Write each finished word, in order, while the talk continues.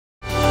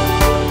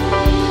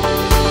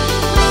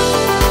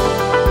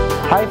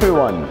Hi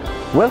everyone,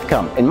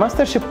 welcome in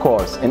Mastership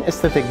course in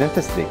Aesthetic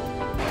Dentistry.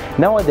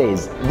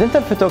 Nowadays,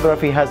 dental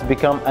photography has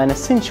become an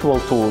essential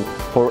tool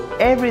for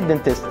every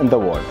dentist in the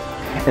world.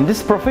 In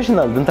this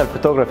professional dental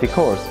photography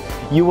course,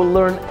 you will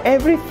learn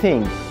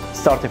everything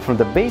starting from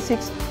the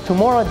basics to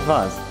more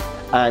advanced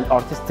and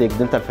artistic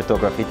dental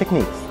photography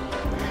techniques.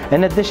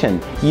 In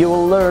addition, you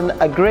will learn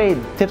a great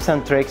tips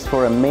and tricks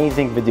for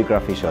amazing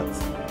videography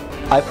shots.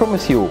 I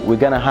promise you, we're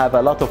gonna have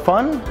a lot of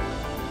fun,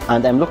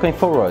 and I'm looking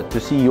forward to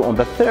see you on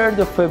the 3rd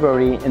of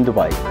February in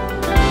Dubai.